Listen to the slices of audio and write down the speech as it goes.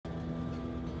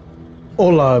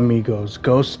Hola amigos,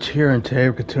 Ghost here, and today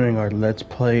we're continuing our Let's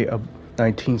Play of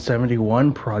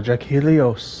 1971 Project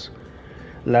Helios.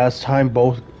 Last time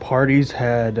both parties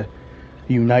had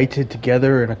united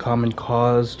together in a common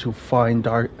cause to find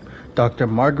Dr.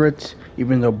 Margaret,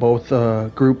 even though both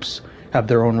groups have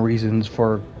their own reasons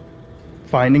for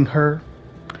finding her.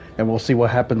 And we'll see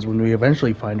what happens when we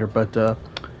eventually find her, but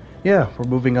yeah, we're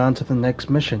moving on to the next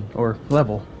mission, or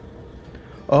level.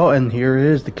 Oh, and here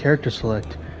is the character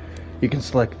select. You can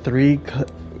select three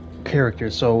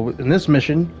characters. So in this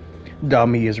mission,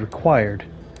 Dami is required,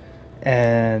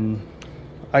 and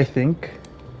I think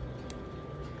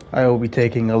I will be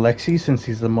taking Alexi since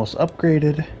he's the most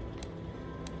upgraded.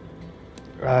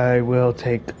 I will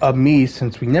take Ami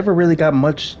since we never really got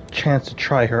much chance to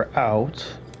try her out,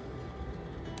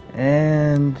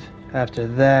 and after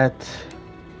that,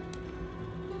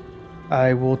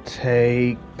 I will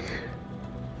take.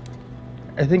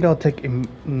 I think I'll take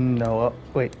no.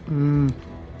 Wait.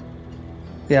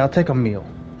 Yeah, I'll take a meal.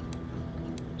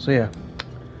 So yeah,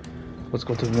 let's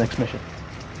go to the next mission.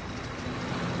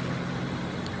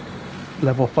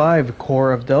 Level 5,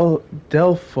 Core of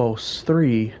Delphos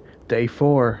 3, Day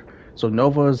 4. So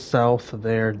Nova is south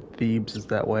there, Thebes is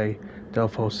that way,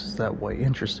 Delphos is that way.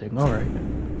 Interesting, alright.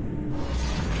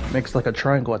 Makes like a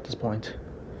triangle at this point.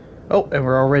 Oh, and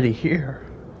we're already here.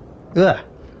 Ugh.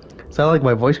 Sounded like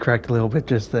my voice cracked a little bit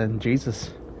just then,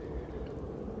 Jesus.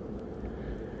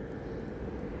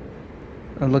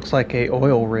 It looks like a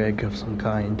oil rig of some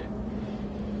kind.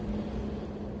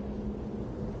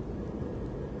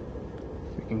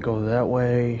 We can go that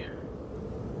way.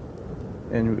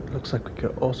 And it looks like we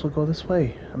could also go this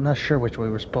way. I'm not sure which way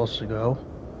we're supposed to go.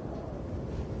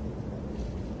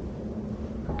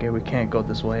 Okay, we can't go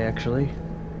this way actually.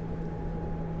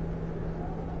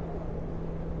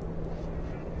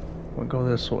 We'll go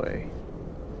this way.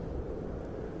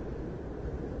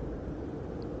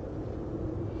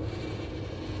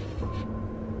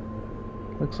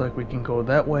 Looks like we can go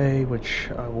that way, which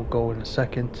I will go in a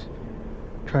second.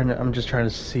 I'm just trying to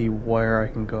see where I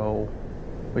can go,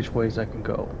 which ways I can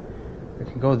go. I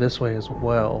can go this way as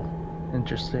well.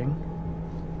 Interesting.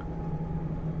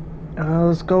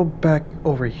 Let's go back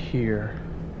over here.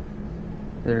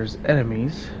 There's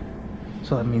enemies,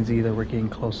 so that means either we're getting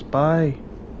close by.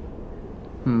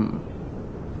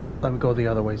 Let me go the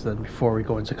other ways then before we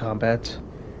go into combat.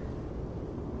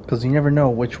 Because you never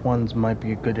know which ones might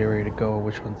be a good area to go,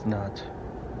 which ones not.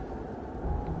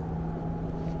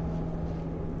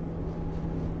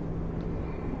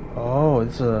 Oh,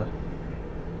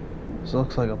 this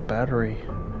looks like a battery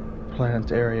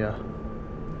plant area.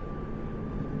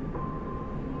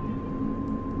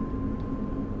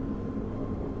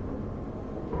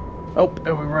 Oh,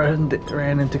 and we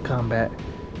ran into combat.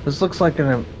 This looks like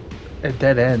a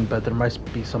dead end, but there might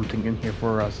be something in here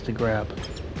for us to grab.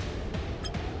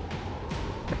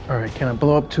 Alright, can I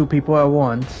blow up two people at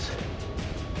once?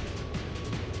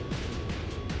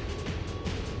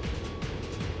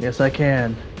 Yes, I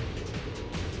can.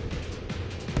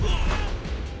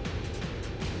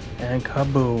 And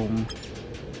kaboom.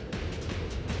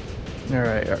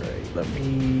 Alright. Let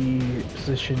me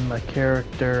position my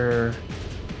character.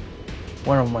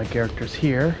 One of my characters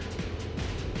here.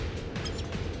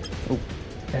 Oh,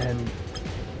 and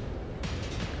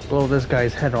blow this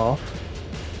guy's head off.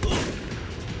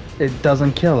 It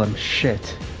doesn't kill him.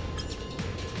 Shit.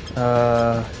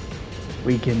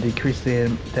 We can decrease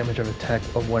the damage of attack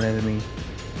of one enemy.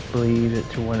 Bleed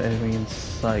to one enemy in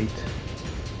sight.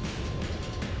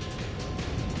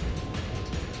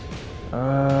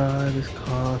 This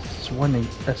costs 1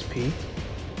 SP.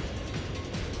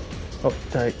 Oh,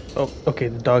 die. Oh, okay,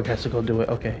 the dog has to go do it.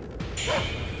 Okay.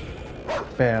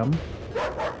 Bam.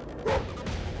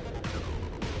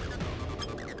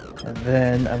 And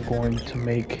then I'm going to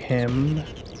make him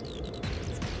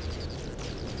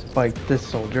fight this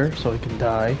soldier so he can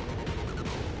die.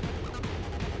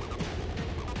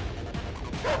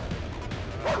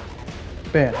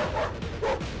 Bam.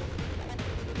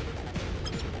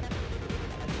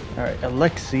 Alright,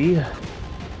 Alexi,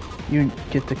 you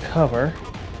get to cover.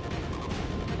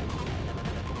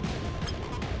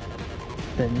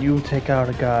 Then you take out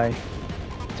a guy,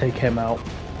 take him out.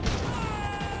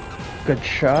 Good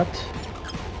shot.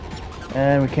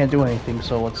 And we can't do anything,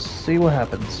 so let's see what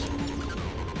happens.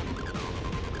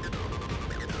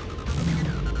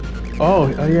 Oh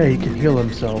yeah, he can heal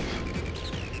himself.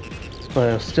 But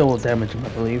it'll still damage him, I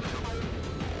believe.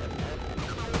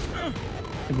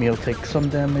 Emil takes some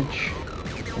damage,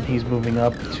 and he's moving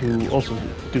up to also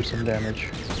do some damage.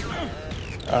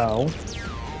 Ow.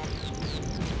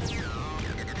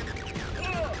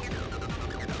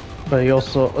 But he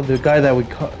also, the guy that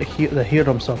that healed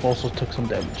himself also took some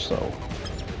damage, so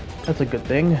that's a good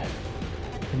thing.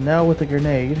 And now with the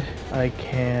grenade, I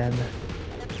can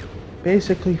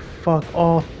basically fuck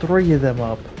all three of them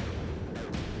up.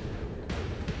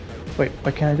 Wait,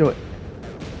 why can't I do it?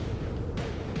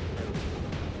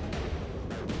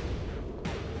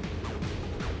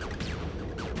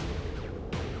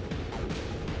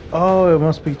 Oh, it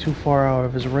must be too far out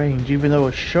of his range, even though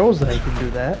it shows that I can do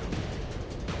that.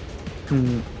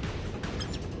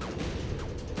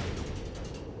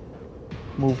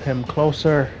 Move him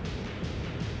closer.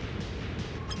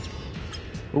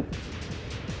 Oop.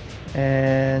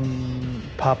 And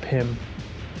pop him.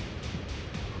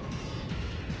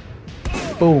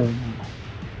 Boom.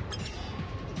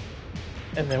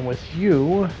 And then with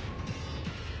you,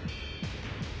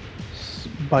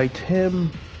 bite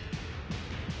him.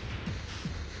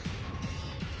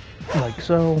 Like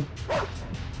so.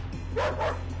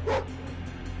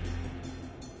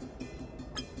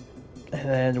 And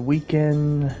then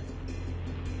weaken.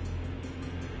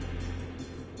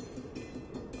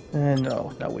 And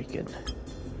no, not weaken.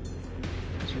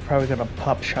 So we're probably gonna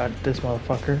pop shot this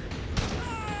motherfucker.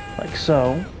 Like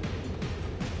so.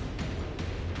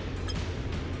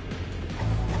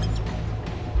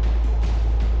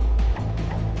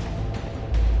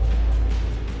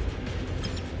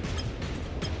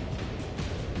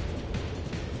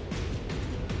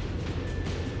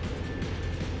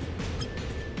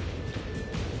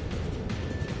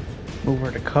 Move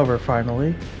her to cover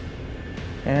finally.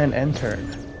 And end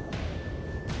turn.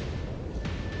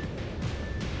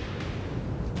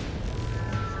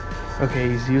 Okay,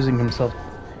 he's using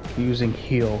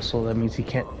heal, so that means he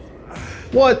can't.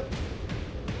 What?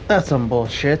 That's some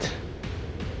bullshit.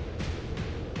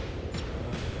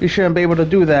 You shouldn't be able to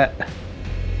do that.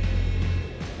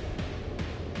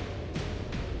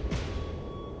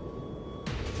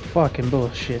 Fucking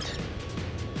bullshit.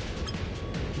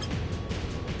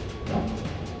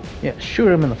 Yeah, shoot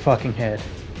him in the fucking head.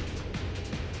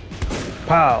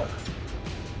 Pow!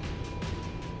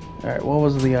 Alright, what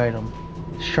was the item?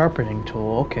 Sharpening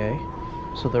tool, okay.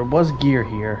 So there was gear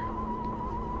here.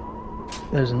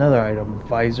 There's another item,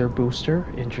 visor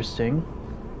booster, interesting.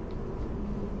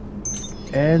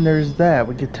 And there's that,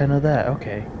 we get 10 of that,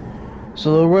 okay.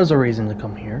 So there was a reason to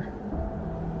come here.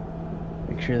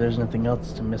 Make sure there's nothing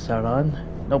else to miss out on.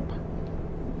 Nope.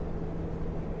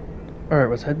 Alright,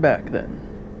 let's head back then.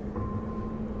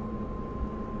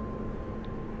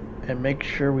 And make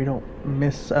sure we don't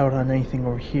miss out on anything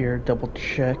over here. Double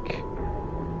check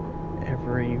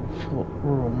every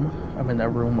room. I'm in that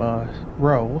room,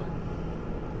 row.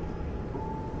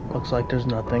 Looks like there's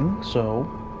nothing, so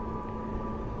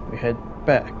we head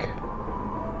back.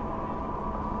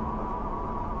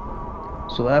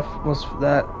 So that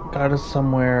got us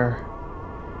somewhere.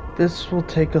 This will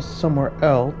take us somewhere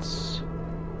else.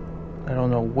 I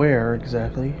don't know where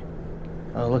exactly.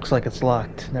 Looks like it's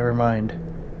locked. Never mind.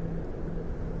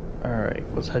 Alright,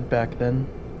 let's head back then.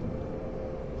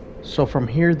 So from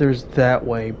here there's that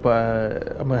way,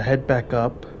 but I'm gonna head back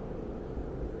up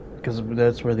because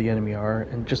that's where the enemy are,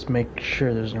 and just make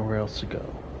sure there's nowhere else to go.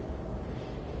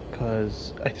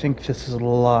 Because I think this is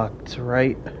locked,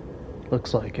 right?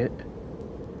 Looks like it.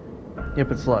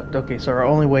 Yep, it's locked. Okay, so our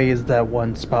only way is that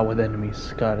one spot with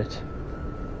enemies. Got it.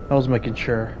 I was making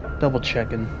sure. Double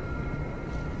checking.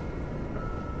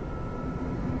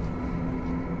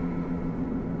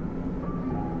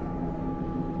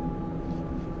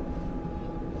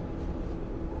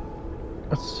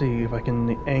 Let's see if I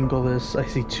can angle this. I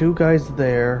see two guys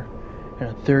there and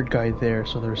a third guy there,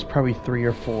 so there's probably 3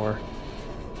 or 4.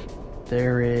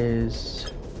 There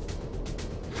is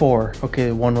 4.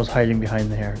 Okay, one was hiding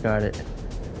behind there. Got it.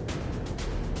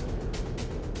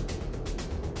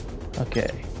 Okay.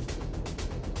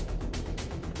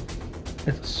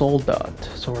 It's a soul dot,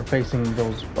 so we're facing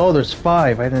those. Oh, there's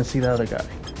 5. I didn't see the other guy.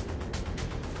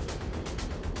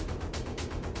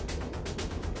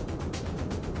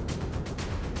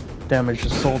 Damage the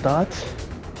soul dot.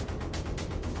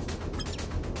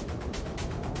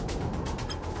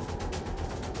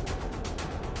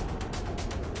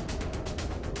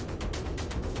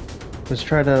 Let's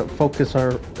try to focus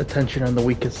our attention on the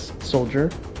weakest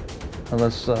soldier.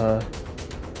 Unless,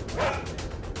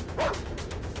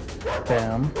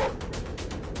 bam.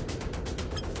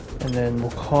 And then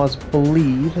we'll cause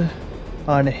bleed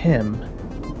on him.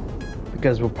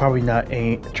 Because we'll probably not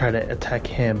try to attack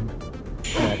him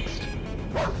next.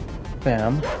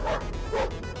 Bam.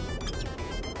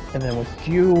 And then with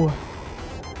you,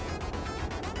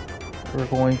 we're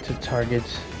going to target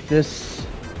this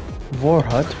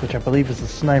Vorhut, which I believe is the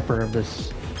sniper of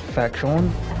this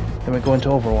faction. Then we go into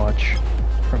Overwatch.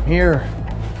 From here,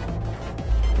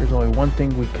 there's only one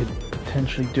thing we could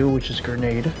potentially do, which is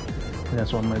grenade. And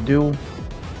that's what I'm gonna do.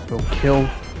 We'll kill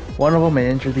one of them and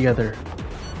injure the other.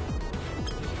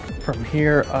 From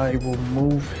here, I will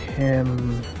move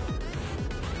him...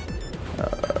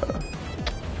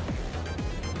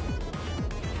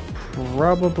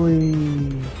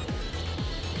 probably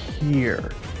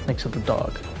here, next to the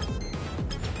dog.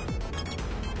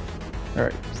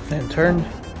 Alright, and turn.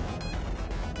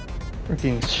 We're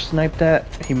getting sniped at.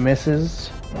 He misses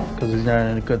because he's not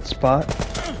in a good spot.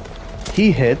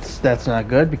 He hits. That's not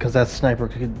good because that sniper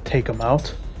could take him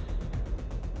out.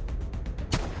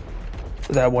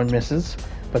 That one misses.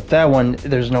 But that one,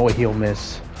 there's no way he'll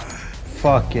miss.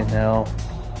 Fucking hell.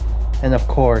 And of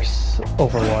course,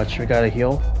 Overwatch. We gotta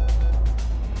heal.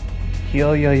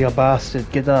 Heal ya, you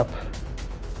bastard. Get up.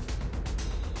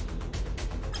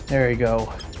 There you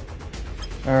go.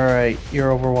 Alright,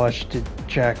 your Overwatch did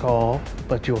jack all,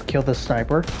 but you'll kill the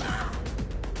sniper.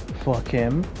 Fuck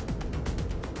him.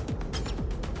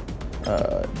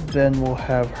 Then we'll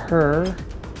have her.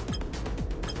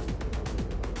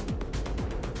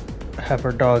 Have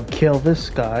her dog kill this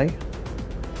guy.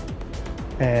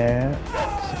 And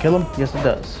does it kill him? Yes, it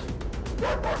does.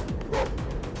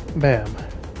 Bam.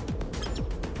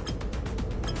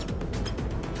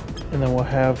 And then we'll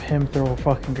have him throw a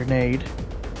fucking grenade.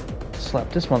 Slap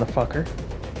this motherfucker.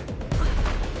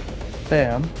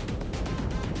 Bam.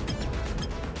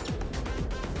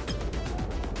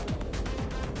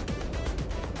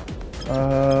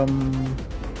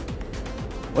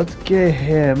 Let's get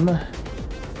him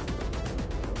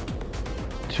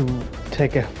to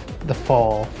take the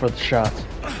fall for the shot.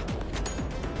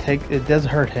 It does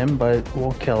hurt him, but it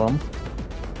won't kill him.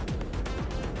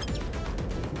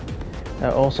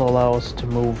 That also allows us to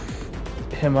move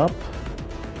him up.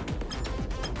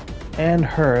 And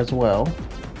her as well.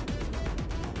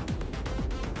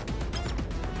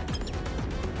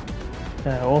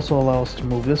 That also allows us to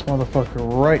move this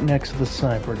motherfucker right next to the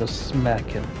sniper to smack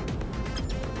him.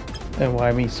 And when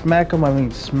I mean smack him, I mean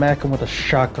smack him with a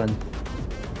shotgun.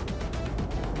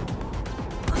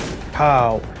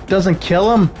 Pow! Doesn't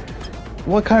kill him?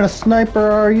 What kind of sniper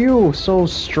are you? So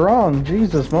strong.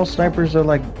 Jesus, most snipers are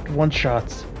like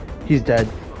one-shots. He's dead.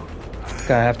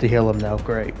 Gonna have to heal him now.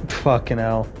 Great. Fucking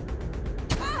hell.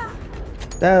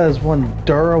 That is one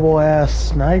durable ass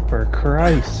sniper.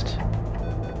 Christ.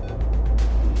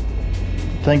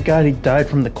 Thank God he died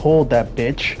from the cold, that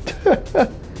bitch.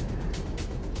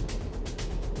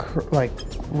 Like,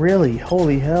 really?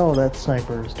 Holy hell, that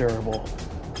sniper is durable.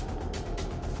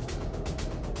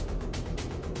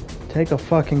 Take a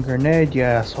fucking grenade, you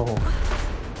asshole.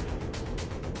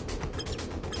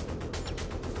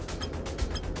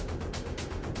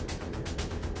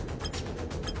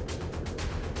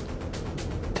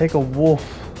 Take a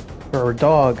wolf or a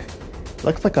dog.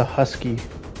 Looks like a husky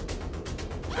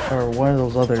or one of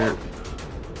those other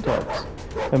dogs.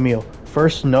 Emil,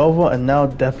 first Nova and now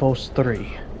Delphos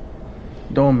 3.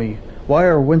 Domi, why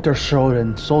are Winter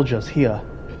Shodan soldiers here?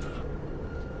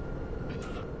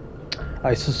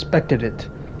 I suspected it.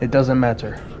 It doesn't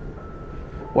matter.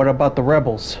 What about the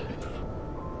rebels?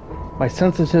 My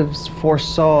sensitives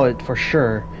foresaw it for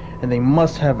sure, and they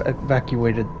must have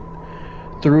evacuated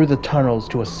through the tunnels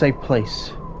to a safe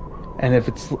place. And if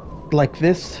it's like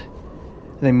this,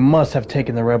 they must have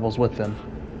taken the rebels with them.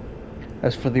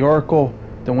 As for the Oracle,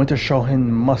 the Winter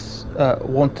Shodan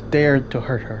won't dare to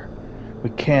hurt her.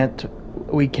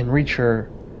 We can reach her,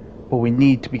 but we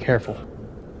need to be careful.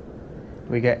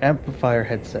 We get amplifier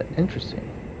headset. Interesting.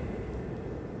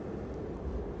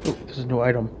 Ooh, this is a new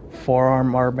item.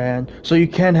 Forearm armband. So you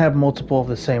can have multiple of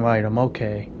the same item.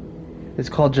 Okay. It's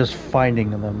called just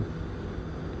finding them.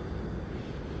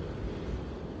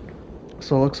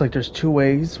 So it looks like there's two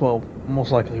ways. Well,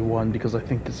 most likely one, because I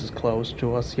think this is close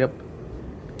to us. Yep.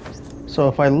 So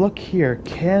if I look here,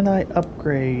 can I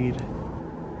upgrade...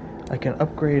 I can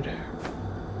upgrade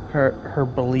her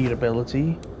bleed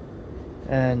ability.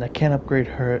 And I can't upgrade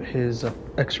his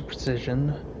extra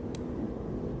precision.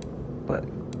 But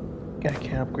yeah, I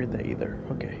can't upgrade that either.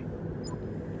 Okay.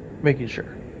 Making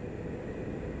sure.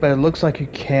 But it looks like you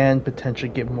can potentially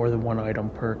get more than one item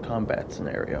per combat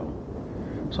scenario.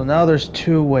 So now there's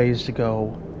two ways to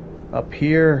go. Up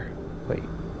here. Wait.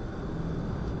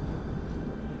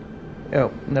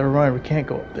 Oh, never mind. We can't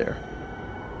go up there.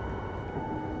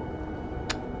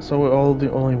 So the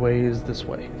only way is this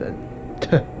way then.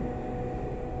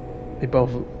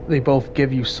 They both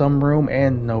give you some room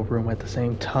and no room at the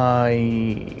same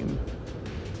time.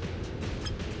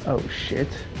 Oh shit.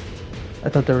 I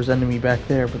thought there was enemy back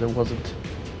there, but there wasn't.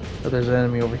 But there's an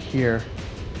enemy over here.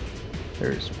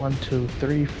 There's 1, 2,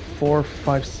 3, 4,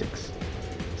 5, 6.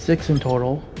 6 in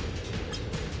total.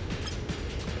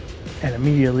 And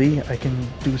immediately I can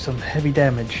do some heavy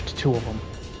damage to 2 of them.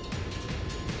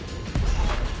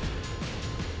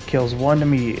 Kills 1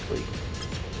 immediately.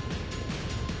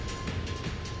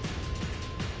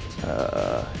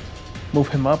 Move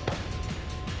him up.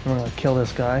 I'm gonna kill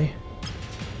this guy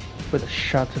with a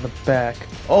shot to the back.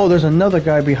 Oh, there's another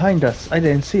guy behind us. I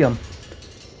didn't see him.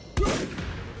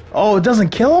 Oh, it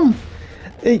doesn't kill him?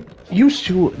 It used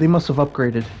to. They must have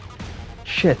upgraded.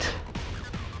 Shit.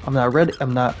 I'm not ready. I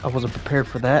wasn't prepared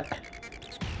for that.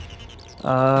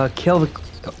 Kill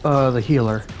the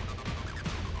healer.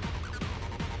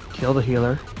 Kill the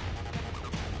healer.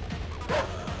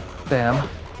 Bam.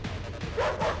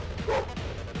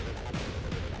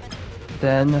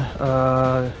 Then,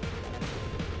 oh,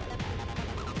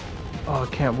 I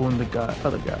can't wound the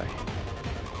other guy.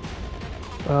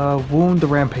 Wound the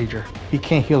rampager. He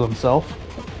can't heal himself.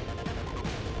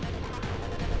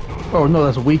 Oh no,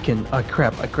 that's weakened.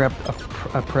 Crap, I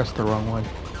pressed the wrong one.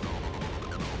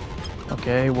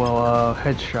 Okay, well,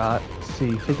 headshot. Let's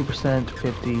see, 50%,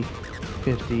 50,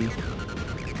 50.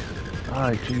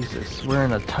 Ah, Jesus, we're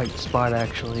in a tight spot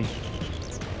actually.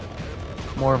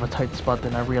 More of a tight spot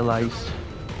than I realized.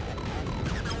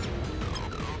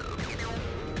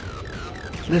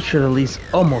 This should at least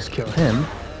almost kill him.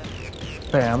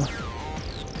 Bam.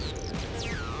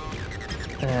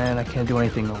 And I can't do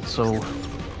anything else, so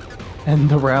end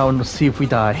the round, we'll see if we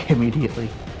die immediately.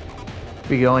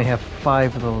 We only have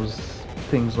 5 of those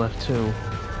things left too.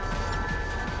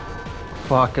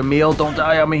 Fuck, Emil, don't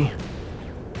die on me!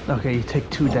 Okay, you take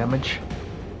 2 damage.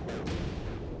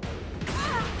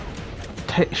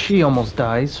 She almost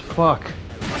dies. Fuck.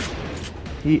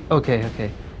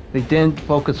 Okay. They didn't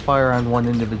focus fire on one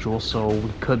individual, so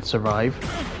we could survive.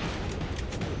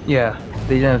 Yeah,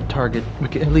 they didn't target. We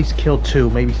could at least kill 2,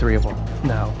 maybe 3 of them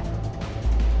now.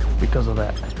 Because of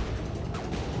that.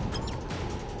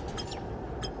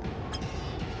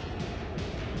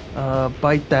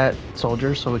 Bite that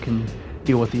soldier so we can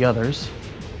deal with the others.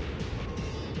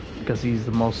 Because he's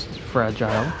the most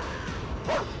fragile.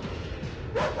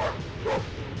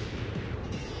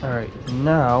 Alright,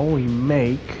 now we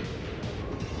make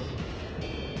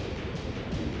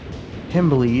him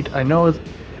bleed. I know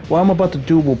what I'm about to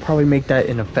do will probably make that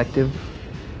ineffective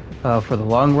for the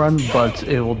long run, but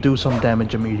it will do some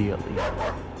damage immediately.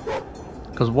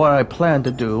 Because what I plan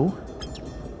to do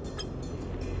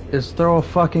is throw a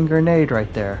fucking grenade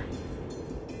right there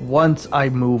once I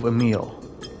move Emil.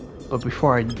 But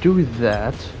before I do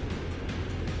that,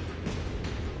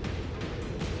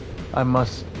 I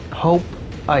must hope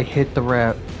I hit the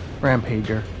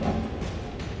rampager.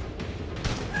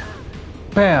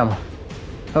 Bam!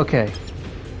 Okay.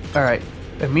 Alright.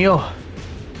 Emil,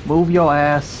 move your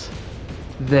ass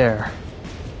there.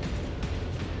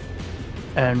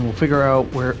 And we'll figure out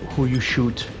who you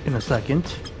shoot in a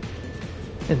second.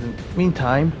 In the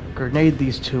meantime, grenade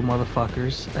these 2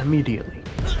 motherfuckers immediately.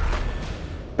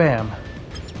 Bam.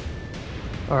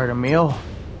 Alright, Emil,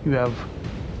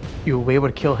 you'll be able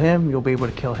to kill him, you'll be able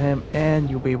to kill him, and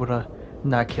you'll be able to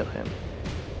not kill him.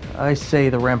 I say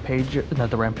the rampager, not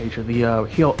the rampager,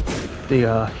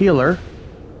 the healer,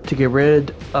 to get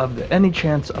rid of any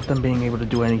chance of them being able to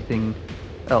do anything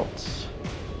else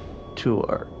to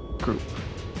our group.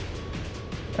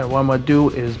 And what I'm gonna do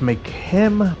is make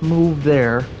him move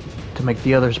there to make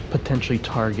the others potentially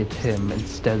target him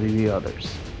instead of the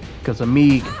others. Because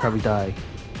Ami could probably die.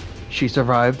 She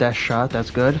survived that shot,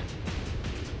 that's good.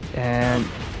 And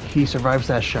he survives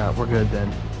that shot, we're good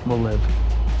then. We'll live.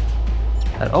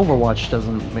 That Overwatch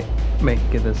doesn't make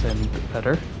this any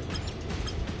better.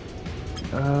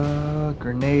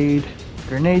 Grenade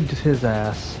to his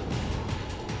ass.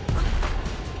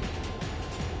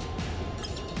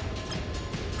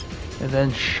 And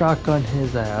then shotgun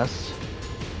his ass.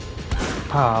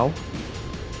 Pow.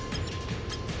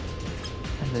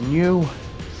 And then you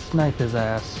snipe his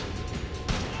ass.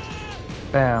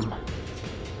 Bam.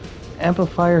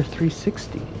 Amplifier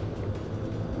 360.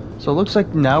 So it looks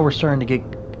like now we're starting to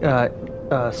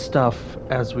get stuff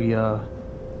as we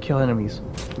kill enemies.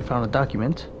 We found a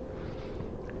document.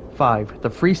 5. The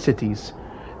free cities.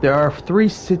 There are 3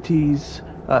 cities.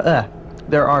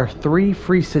 There are 3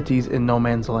 free cities in No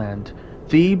Man's Land.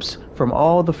 Thebes. From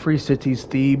all the free cities,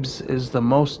 Thebes is the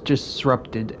most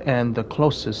disrupted and the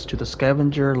closest to the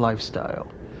scavenger lifestyle.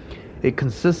 It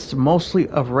consists mostly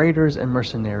of raiders and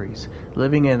mercenaries,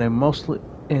 living in a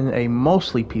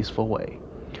mostly peaceful way.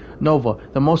 Nova,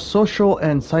 the most social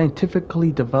and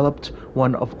scientifically developed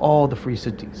one of all the free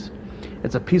cities.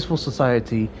 It's a peaceful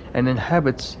society and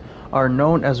inhabits are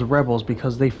known as rebels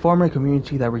because they form a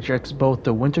community that rejects both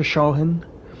the Winter Shonen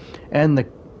and the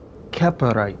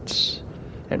Caperites,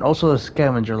 and also the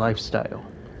scavenger lifestyle.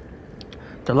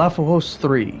 Delphos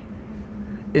 3.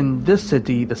 In this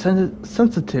city, the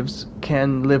sensitives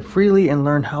can live freely and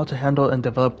learn how to handle and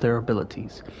develop their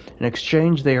abilities. In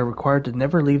exchange, they are required to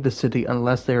never leave the city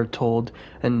unless they are told,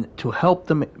 and to help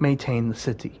them maintain the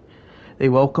city. They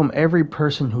welcome every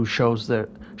person who shows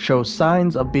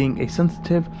signs of being a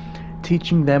sensitive,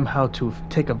 teaching them how to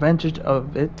take advantage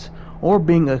of it, or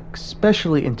being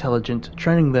especially intelligent,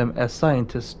 training them as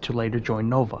scientists to later join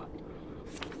Nova.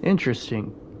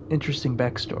 Interesting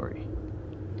backstory.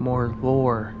 More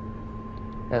lore,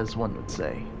 as one would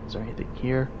say. Is there anything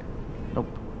here? Nope.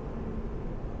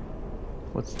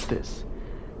 What's this?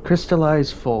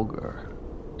 Crystallized Fulgur.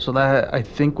 So that, I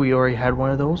think we already had one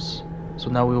of those. So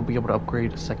now we'll be able to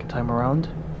upgrade a second time around.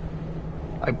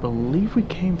 I believe we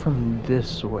came from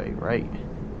this way, right?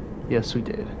 Yes, we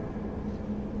did.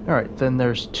 Alright, then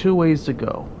there's two ways to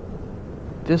go.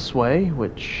 This way,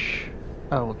 which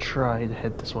I will try to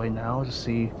head this way now to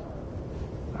see.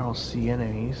 I don't see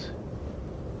enemies.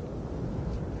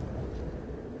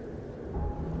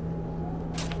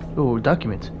 Ooh,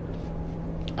 document.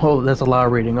 Oh, that's a lot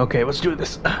of reading. Okay, let's do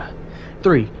this.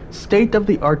 3. State of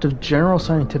the art of general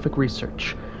scientific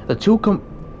research. The two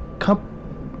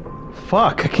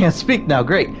fuck, I can't speak now.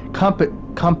 Great.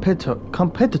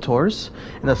 Competitors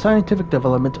in the scientific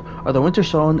development are the Winter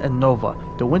Shonen and Nova.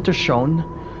 The Winter Shonen,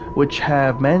 which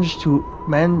have managed to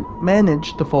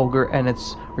manage the Fulgur and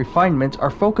its refinement, are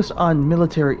focused on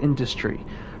military industry.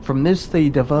 From this, they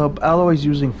develop alloys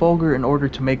using Fulgur in order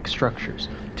to make structures,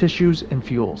 tissues, and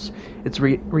fuels. Its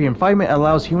refinement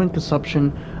allows human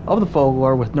consumption of the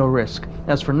Fulgur with no risk.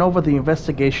 As for Nova, the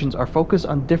investigations are focused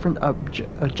on different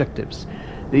objectives.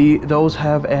 Those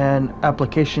have an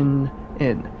application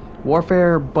in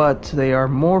warfare, but they are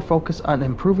more focused on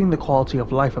improving the quality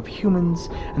of life of humans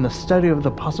and the study of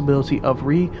the possibility of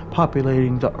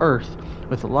repopulating the Earth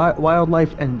with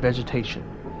wildlife and vegetation.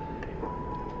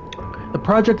 The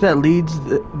project that leads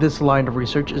this line of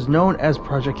research is known as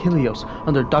Project Helios,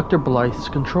 under Dr. Blythe's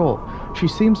control. She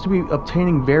seems to be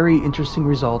obtaining very interesting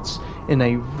results in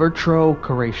a vitro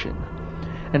curation,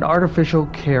 an artificial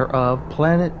care of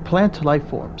plant life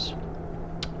forms.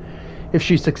 If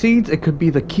she succeeds, it could be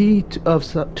the key to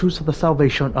the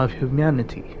salvation of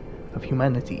humanity.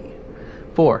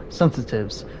 4.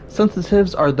 Sensitives.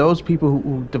 Sensitives are those people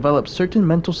who develop certain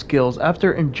mental skills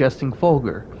after ingesting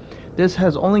Fulgur. This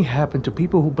has only happened to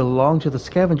people who belong to the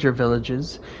scavenger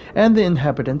villages and the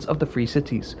inhabitants of the free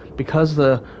cities, because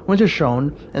the Winter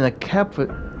Shonen and the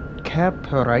Caperites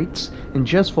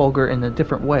ingest Fulgur in a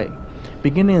different way.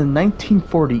 Beginning in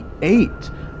 1948,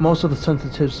 most of the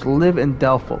sensitives live in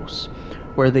Delphos,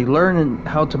 where they learn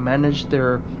how to manage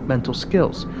their mental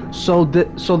skills. So the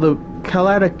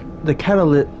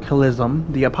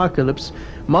cataclysm, the apocalypse,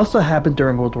 must have happened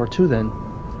during World War II then,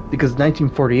 because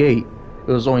 1948,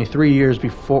 it was only 3 years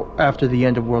after the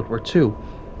end of World War II.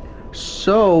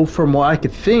 So, from what I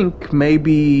could think,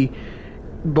 maybe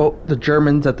both the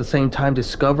Germans at the same time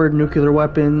discovered nuclear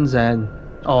weapons and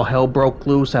all hell broke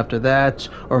loose after that,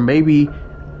 or maybe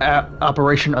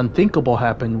Operation Unthinkable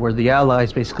happened, where the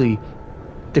Allies basically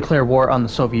declared war on the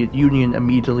Soviet Union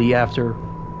immediately after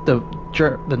the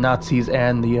Nazis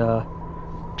and the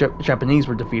Japanese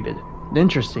were defeated.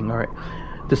 Interesting. All right.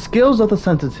 The skills of the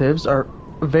sensitives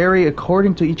vary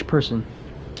according to each person,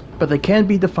 but they can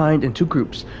be defined in two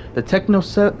groups: the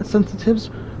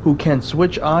techno-sensitives, who can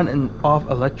switch on and off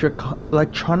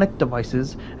electronic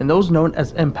devices, and those known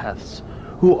as empaths,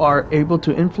 who are able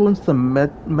to influence the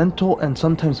mental and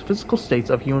sometimes physical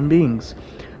states of human beings.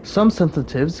 Some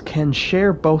sensitives can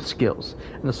share both skills,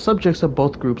 and the subjects of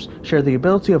both groups share the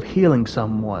ability of healing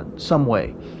some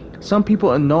way. Some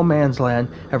people in No Man's Land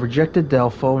have rejected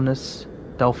Delphos,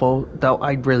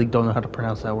 I really don't know how to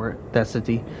pronounce that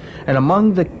city. And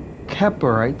among the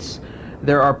Caperites,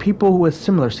 there are people with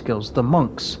similar skills, the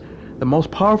monks. The most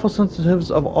powerful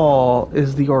sensitives of all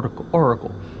is the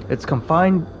Oracle. It's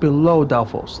confined below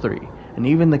Delphos 3, and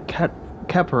even the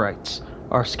Caperites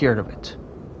are scared of it.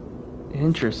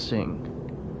 Interesting.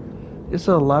 It's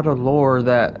a lot of lore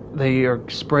that they are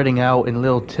spreading out in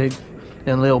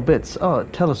little bits. Oh, a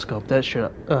telescope. That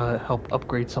should help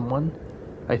upgrade someone,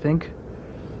 I think.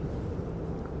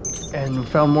 And we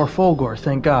found more Fulgur,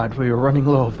 thank God. We were running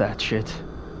low of that shit.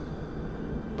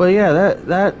 But yeah,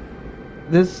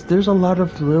 there's a lot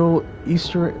of little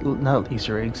not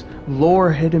Easter eggs,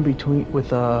 lore hidden between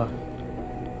with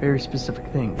very specific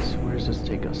things. Where does this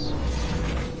take us?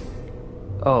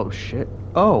 Oh shit.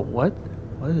 Oh, what?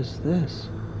 What is this?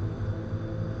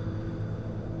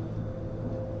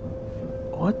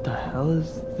 What the hell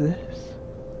is this?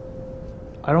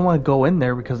 I don't want to go in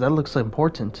there because that looks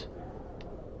important.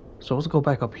 So let's go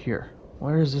back up here.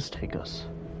 Where does this take us?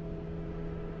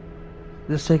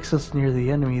 This takes us near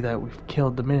the enemy that we've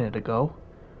killed a minute ago.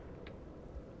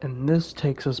 And this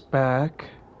takes us back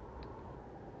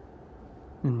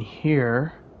in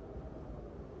here.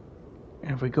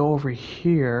 And if we go over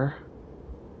here,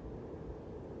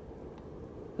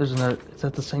 there's another. Is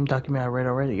that the same document I read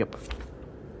already? Yep.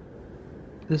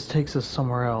 This takes us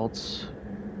somewhere else.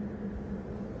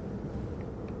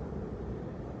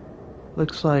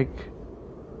 Looks like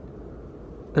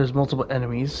there's multiple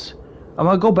enemies. I'm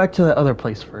gonna go back to that other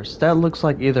place first. That looks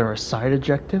like either a side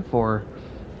objective or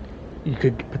you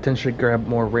could potentially grab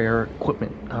more rare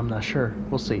equipment. I'm not sure.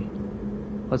 We'll see.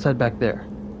 Let's head back there,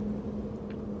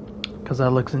 because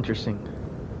that looks interesting.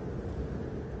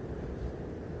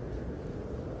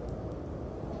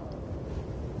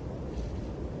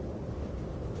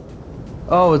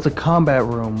 Oh, it's a combat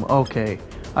room. Okay.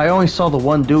 I only saw the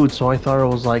one dude, so I thought it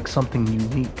was like something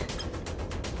unique.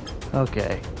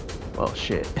 Okay. Well,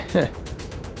 shit. That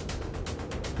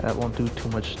won't do too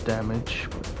much damage.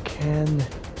 We can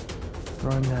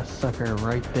run that sucker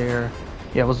right there.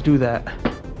 Yeah, let's do that.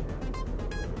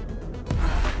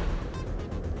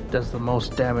 Does the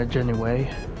most damage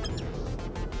anyway.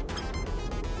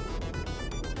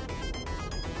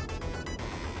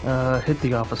 Hit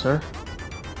the officer.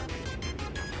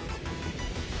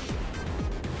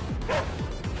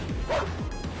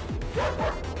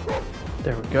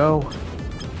 There we go.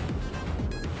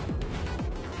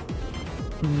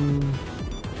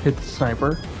 Hit the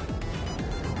sniper.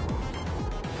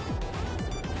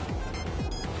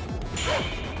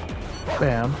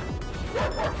 Bam.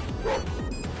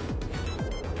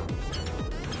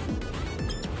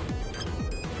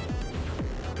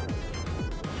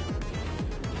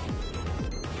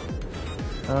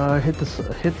 Hit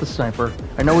the sniper.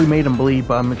 I know we made him bleed,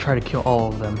 but I'm gonna try to kill all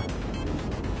of them.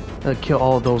 Kill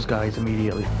all of those guys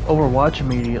immediately. Overwatch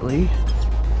immediately.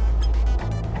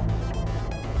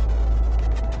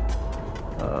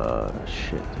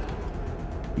 Shit.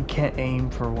 You can't aim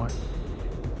for one.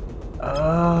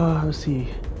 Let's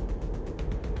see.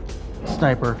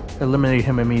 Sniper. Eliminate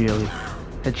him immediately.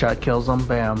 Headshot kills him.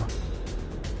 Bam.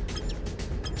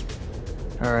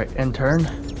 Alright, end turn.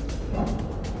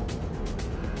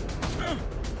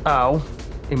 Ow.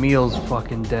 Emil's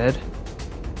fucking dead.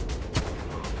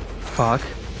 Fuck.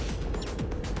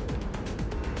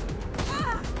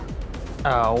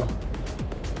 Ow.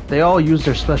 They all use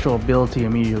their special ability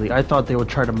immediately. I thought they would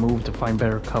try to move to find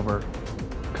better cover,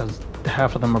 because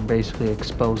half of them are basically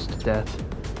exposed to death.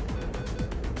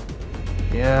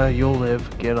 Yeah, you'll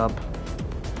live. Get up.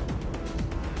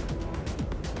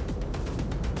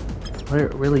 We're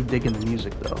really digging the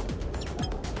music though.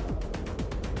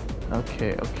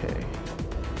 Okay, okay.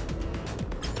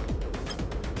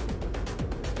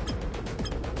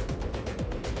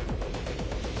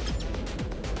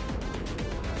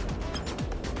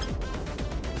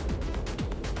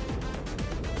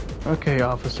 Okay,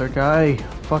 officer guy,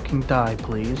 fucking die,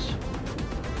 please.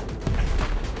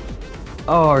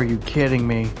 Oh, are you kidding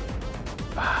me?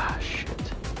 Ah,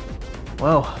 shit.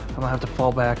 Well, I'm gonna have to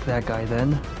fall back that guy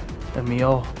then.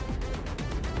 Emil,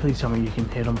 please tell me you can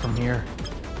hit him from here.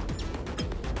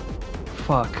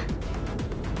 Fuck.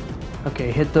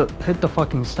 Okay, hit the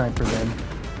fucking sniper then.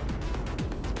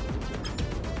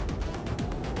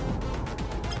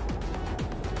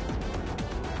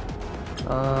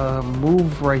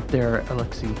 Move right there,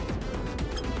 Alexei.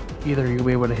 Either you'll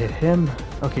be able to hit him.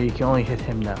 Okay, you can only hit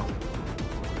him now.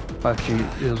 Actually,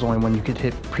 it was only one you could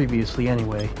hit previously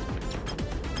anyway.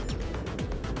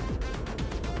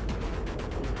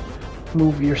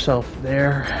 Move yourself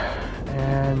there,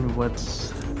 and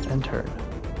let's enter.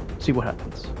 See what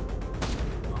happens.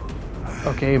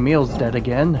 Okay, Emil's dead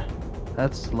again.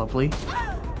 That's lovely.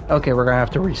 Okay, we're gonna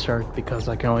have to restart because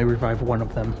I can only revive one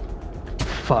of them.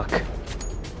 Fuck.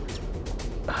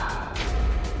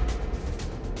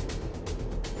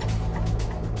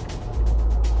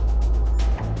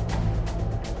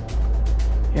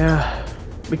 Yeah,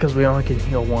 because we only can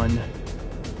heal one.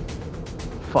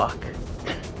 Fuck.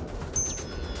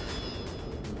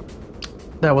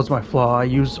 That was my flaw. I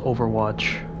used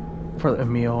Overwatch for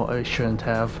Emil. I shouldn't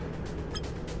have.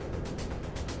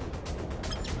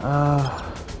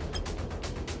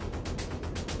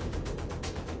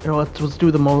 You know, let's do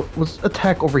let's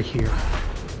attack over here.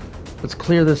 Let's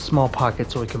clear this small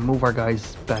pocket so we can move our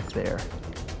guys back there.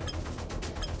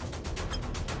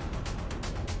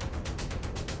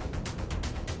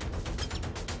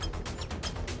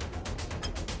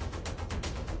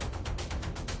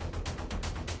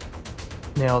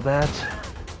 Nail that.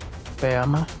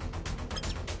 Bam.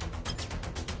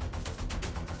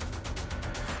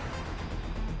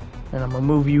 And I'm gonna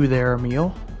move you there,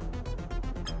 Emil.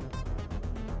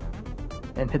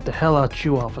 And hit the hell out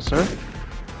you, officer.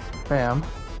 Bam.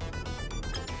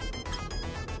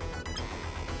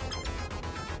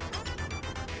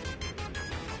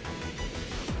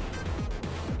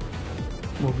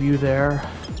 Move you there.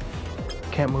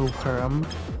 Can't move him.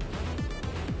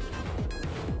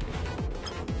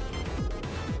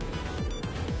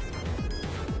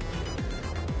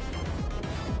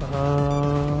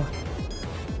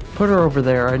 Put her over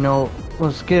there. I know.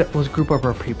 Let's group up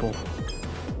our people.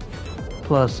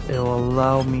 Plus, it'll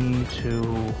allow me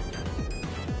to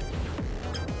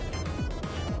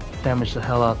damage the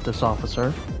hell out this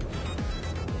officer.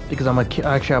 Because I'm gonna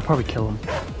actually, I'll probably kill him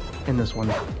in this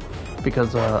one.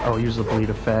 Because I'll use the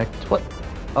bleed effect. What?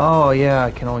 Oh yeah,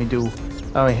 I can only do.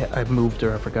 I moved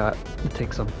her. I forgot. It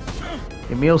takes some.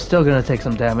 Emil's still gonna take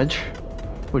some damage,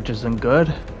 which isn't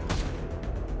good.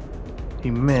 He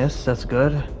missed. That's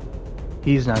good.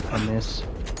 He's not gonna miss.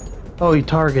 Oh, he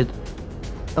target.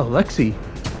 Oh, Lexi.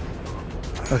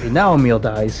 Okay, now Emil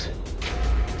dies.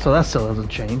 So that still doesn't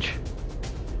change.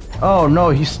 Oh no,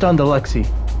 he stunned Alexi.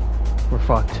 We're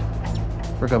fucked.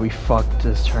 We're gonna be fucked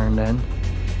this turn then.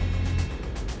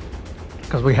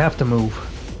 Because we have to move.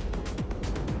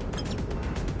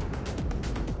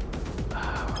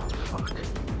 Oh, fuck.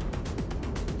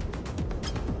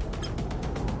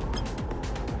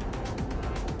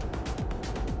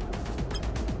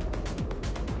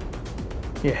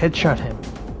 Yeah, headshot him.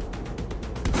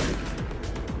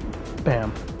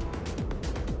 Bam.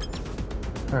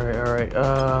 Alright.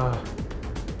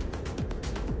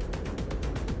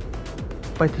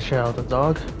 Bite the shit out of the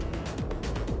dog.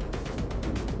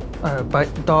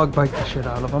 Bite the shit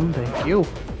out of him. Thank you.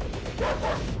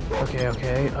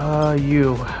 Okay.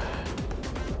 You.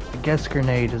 I guess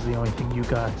grenade is the only thing you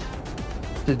got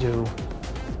to do.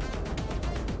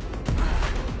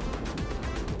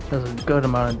 Does a good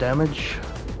amount of damage.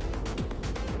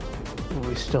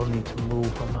 We still need to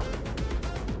move him.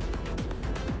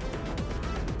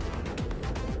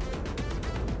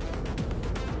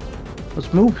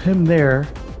 Let's move him there.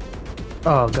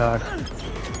 Oh god.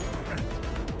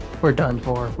 We're done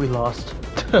for. We lost.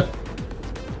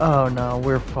 Oh no,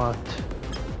 we're fucked.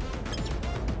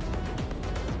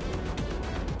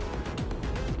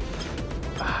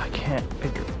 I can't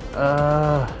figure.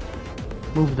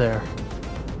 Move there.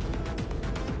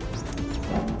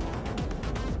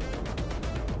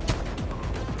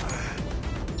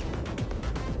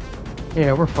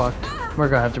 Yeah, we're fucked. We're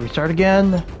gonna have to restart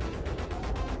again.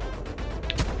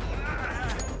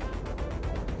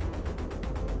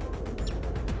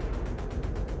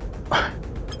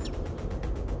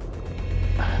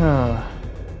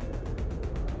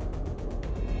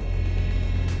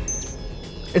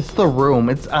 It's the room.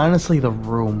 It's honestly the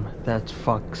room that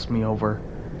fucks me over.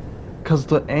 Because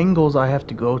the angles I have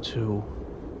to go to.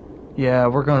 Yeah,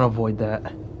 we're going to avoid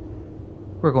that.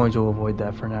 We're going to avoid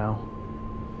that for now.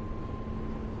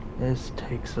 This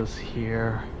takes us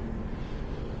here.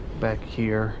 Back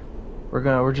here.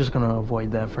 We're just going to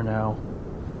avoid that for now.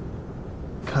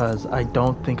 Because I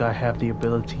don't think I have the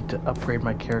ability to upgrade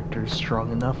my character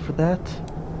strong enough for that.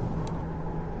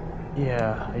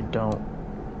 Yeah, I don't.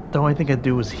 The only thing I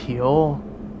do is heal.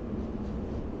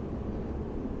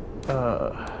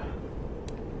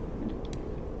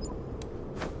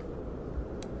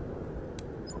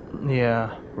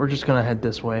 Yeah, we're just gonna head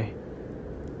this way.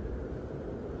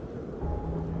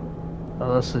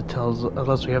 Unless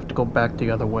we have to go back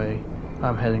the other way.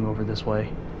 I'm heading over this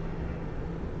way.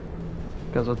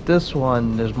 Because with this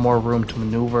one, there's more room to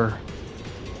maneuver.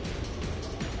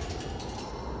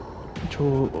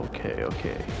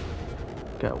 Okay.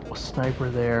 Got a sniper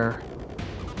there,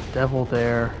 devil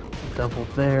there, devil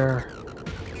there.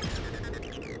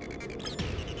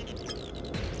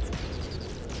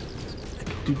 I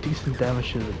can do decent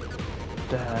damage to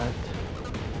that.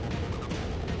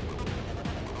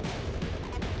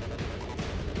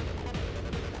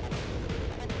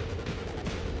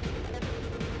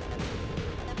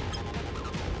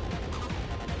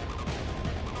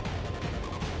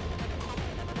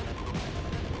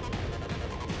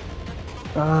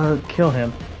 Kill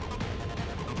him.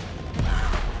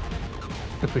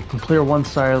 If we can clear one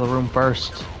side of the room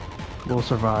first, we'll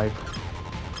survive.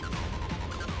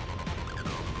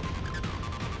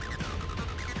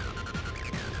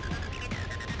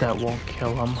 That won't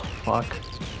kill him. Fuck.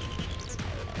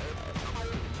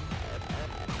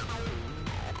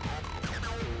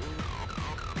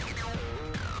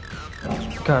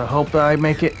 Gotta hope that I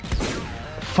make it.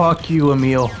 Fuck you,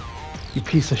 Emil. You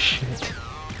piece of shit.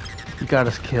 You got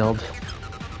us killed.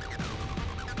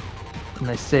 And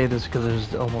I say this because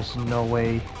there's almost no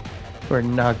way we're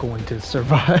not going to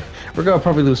survive. We're gonna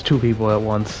probably lose 2 people at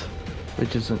once,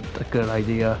 which isn't a good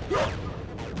idea.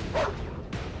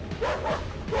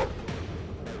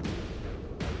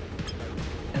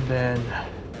 And then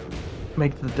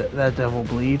make that devil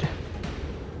bleed.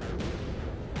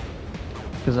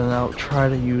 Because then I'll try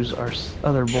to use our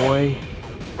other boy,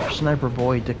 our sniper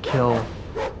boy, to kill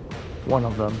one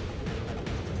of them.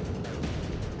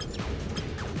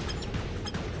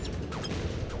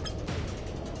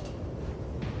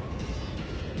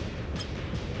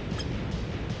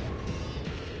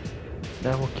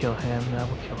 That will kill him, that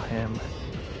will kill him.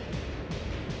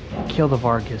 Kill the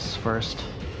Vargas first.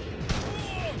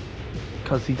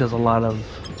 Because he does a lot of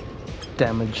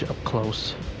damage up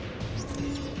close.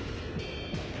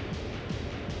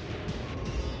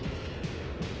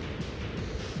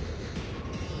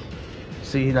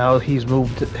 See, now he's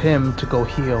moved him to go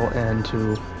heal and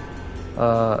to,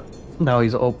 now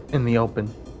he's in the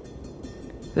open.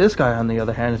 This guy, on the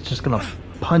other hand, is just gonna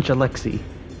punch Alexei,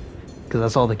 because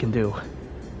that's all they can do.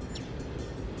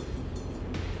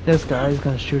 This guy is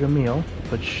gonna shoot Emil,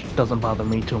 which doesn't bother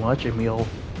me too much. Emil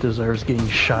deserves getting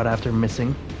shot after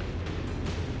missing.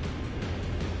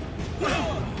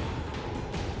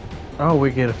 Oh,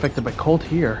 we get affected by cold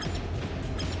here.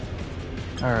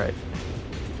 Alright.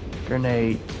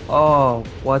 Grenade. Oh,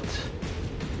 what?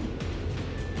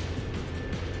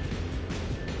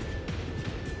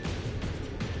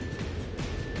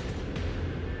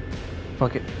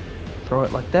 Fuck it. Throw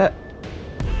it like that.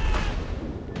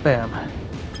 Bam.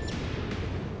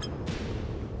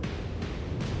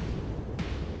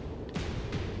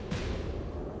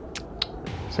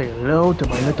 Say hello to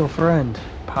my little friend.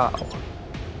 Pow.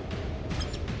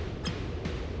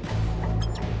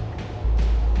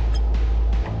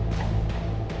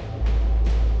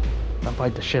 I'll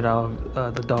bite the shit out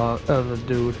of the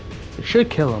dude. It should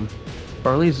kill him.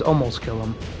 Or at least almost kill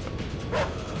him.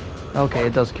 Okay,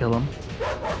 it does kill him.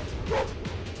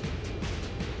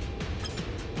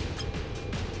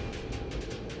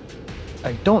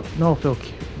 I don't know if it'll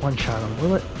one-shot him,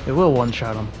 will it? It will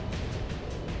one-shot him.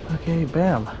 Okay,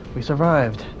 bam. We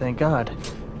survived. Thank God.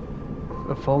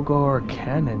 A Fulgor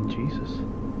cannon, Jesus.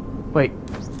 Wait,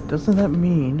 doesn't that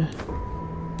mean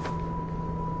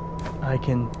I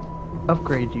can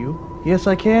upgrade you? Yes,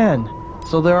 I can!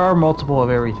 So there are multiple of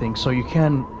everything, so you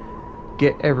can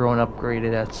get everyone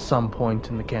upgraded at some point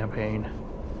in the campaign.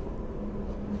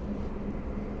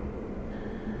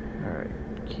 Alright,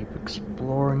 keep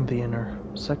exploring the inner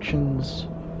sections.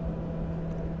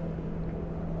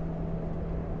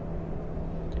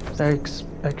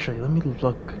 Actually, let me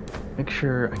look, make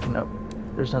sure I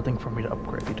can there's nothing for me to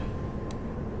upgrade.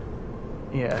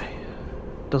 Yeah,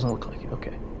 doesn't look like it,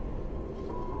 okay.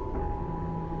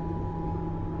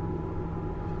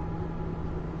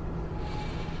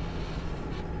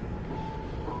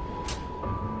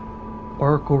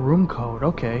 Oracle room code,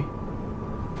 okay.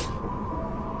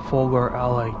 Fulgor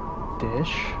ally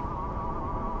dish.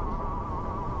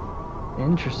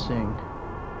 Interesting.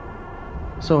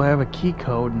 So I have a key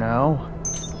code now.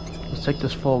 Let's take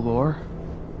this Fulgor.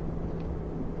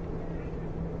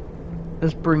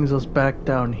 This brings us back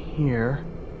down here.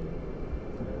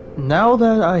 Now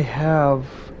that I have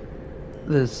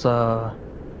this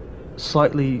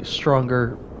slightly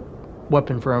stronger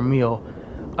weapon for Emil,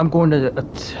 I'm going to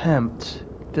attempt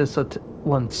this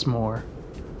once more.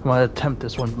 I'm going to attempt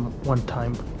this one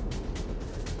time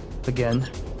again.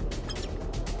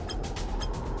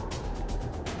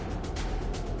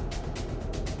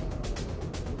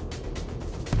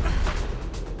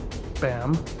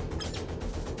 Bam.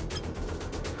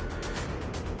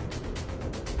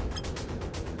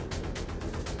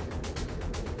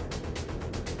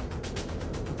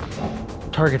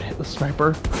 Target hit the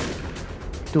sniper.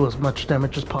 Do as much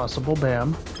damage as possible.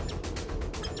 Bam.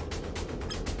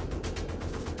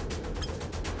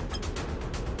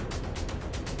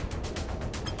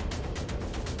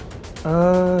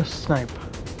 Snipe.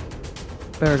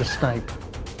 Better to snipe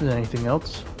than anything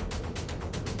else.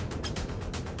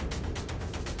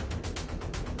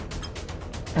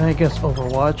 And I guess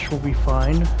Overwatch will be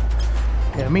fine.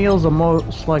 Yeah, Emil's are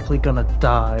most likely gonna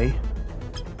die,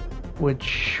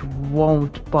 which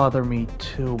won't bother me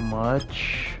too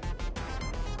much.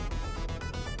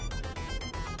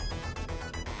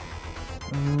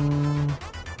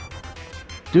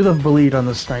 Do the bleed on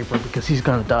the sniper because he's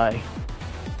gonna die.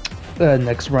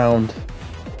 Next round.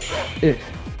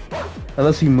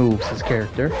 Unless he moves his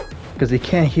character, because he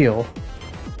can't heal.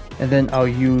 And then I'll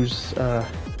use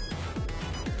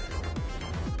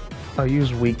I'll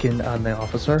use weaken on the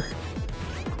officer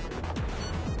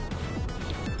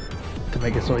to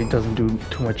make it so he doesn't do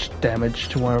too much damage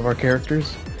to one of our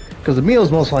characters. Because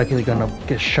Emil's most likely gonna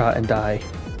get shot and die.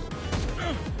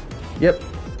 Yep.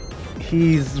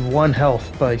 He's 1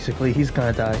 health, basically. He's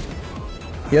gonna die.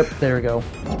 Yep, there we go.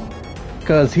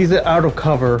 Because he's out of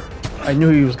cover. I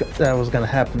knew that was gonna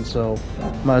happen, so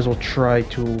might as well try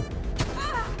to...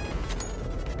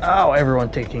 Ow, everyone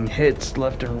taking hits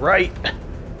left and right.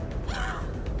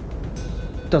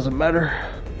 Doesn't matter.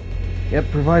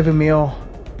 Yep, revive Emil.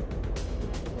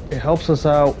 It helps us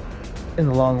out in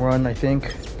the long run, I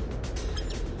think.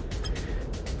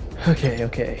 Okay.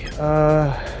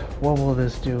 What will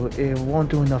this do? It won't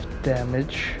do enough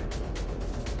damage.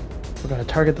 We're gonna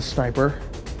target the sniper.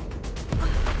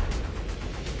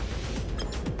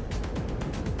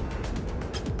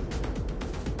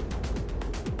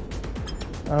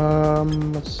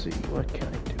 Let's see, what can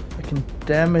I do? I can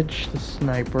damage the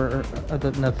sniper,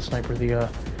 not the sniper, the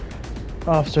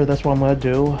officer. That's what I'm gonna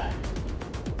do.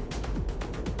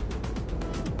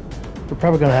 We're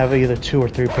probably gonna have either 2 or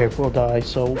 3 people die,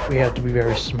 so we have to be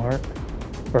very smart,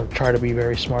 or try to be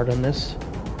very smart on this.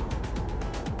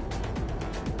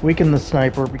 Weaken the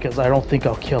sniper because I don't think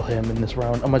I'll kill him in this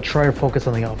round. I'm gonna try to focus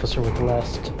on the officer with the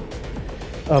last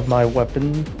of my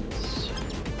weapons.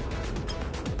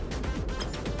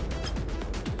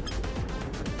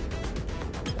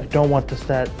 I don't want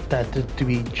that to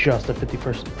be just a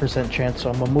 50% chance, so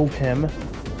I'm gonna move him,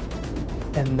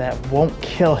 and that won't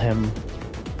kill him,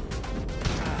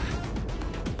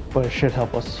 but it should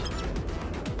help us.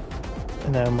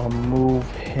 And then I'm gonna move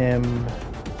him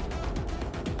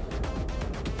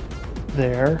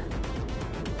there.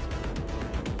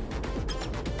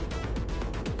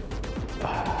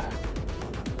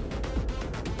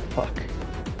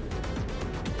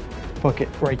 Fuck it,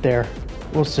 right there.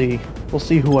 We'll see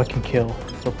who I can kill.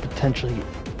 So potentially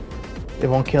it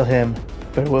won't kill him,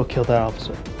 but it will kill that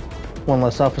officer. 1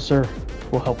 less officer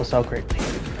will help us out greatly.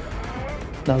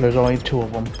 Now there's only 2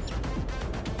 of them.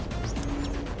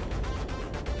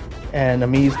 And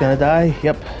Ami's gonna die,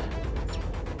 yep.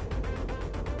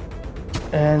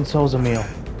 And so is Emil.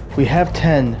 We have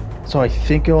 10, so I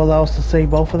think it'll allow us to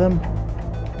save both of them.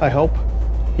 I hope.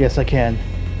 Yes, I can.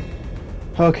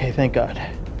 Okay, thank God.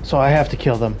 So I have to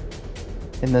kill them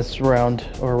in this round,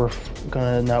 or we're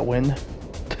gonna not win.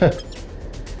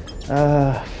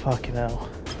 Fucking hell.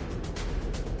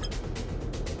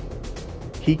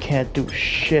 He can't do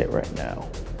shit right now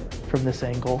from this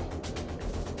angle.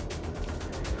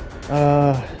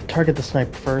 Target the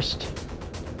sniper first.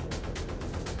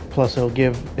 Plus it'll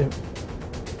give...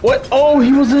 What? Oh,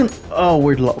 he wasn't... Oh,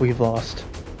 we've lost.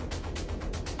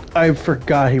 I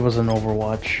forgot he was in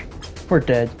Overwatch. We're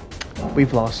dead.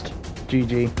 We've lost.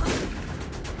 GG.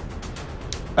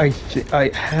 I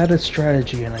had a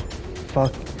strategy and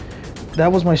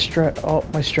that was my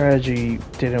my strategy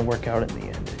didn't work out in the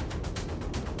end.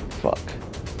 Fuck.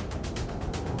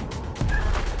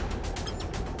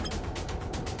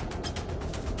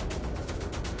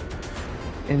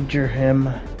 Injure him.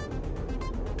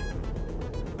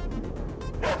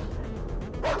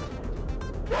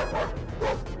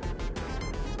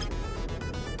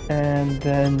 And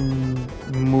then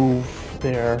move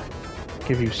there.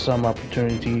 Give you some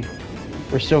opportunity.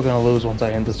 We're still gonna lose once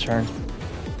I end this turn.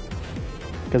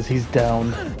 Because he's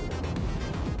down.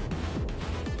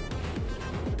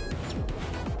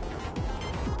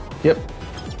 Yep.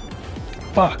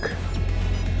 Fuck.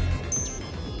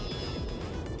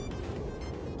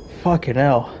 Fucking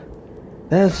hell.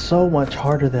 That is so much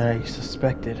harder than I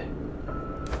suspected.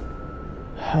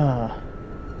 Huh.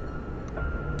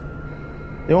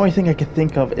 The only thing I can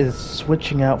think of is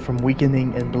switching out from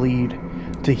weakening and bleed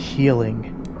to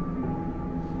healing.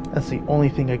 That's the only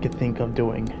thing I could think of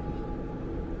doing.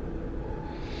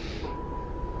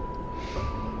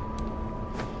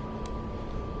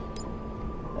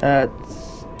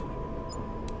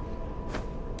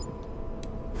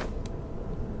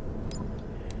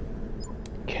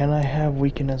 Can I have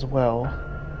weaken as well?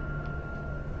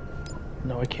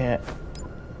 No, I can't.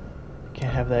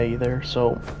 Can't have that either,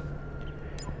 so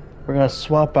we're gonna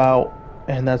swap out,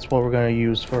 and that's what we're gonna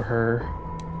use for her.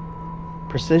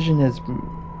 Precision is...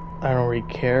 I don't really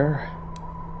care,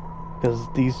 because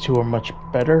these 2 are much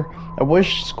better. I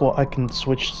wish I can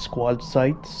switch squad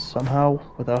sites somehow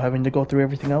without having to go through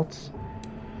everything else.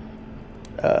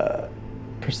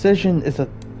 Precision is a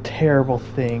terrible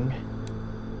thing,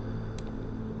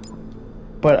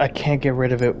 but I can't get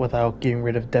rid of it without getting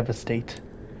rid of Devastate,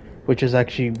 which is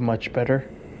actually much better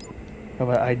of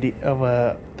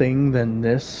a thing than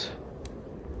this.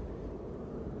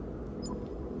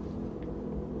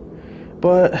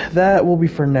 But that will be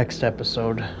for next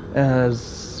episode,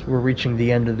 as we're reaching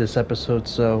the end of this episode.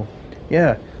 So,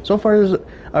 yeah. So far,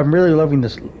 I'm really loving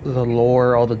the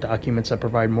lore, all the documents that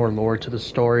provide more lore to the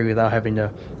story without having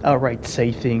to outright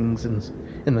say things and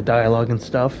in the dialogue and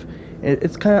stuff.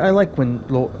 It's kind of I like when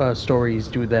stories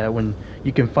do that, when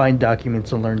you can find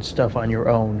documents and learn stuff on your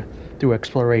own through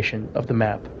exploration of the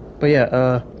map. But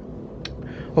yeah,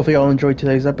 hopefully y'all enjoyed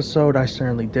today's episode. I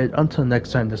certainly did. Until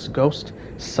next time, this is Ghost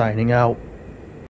signing out.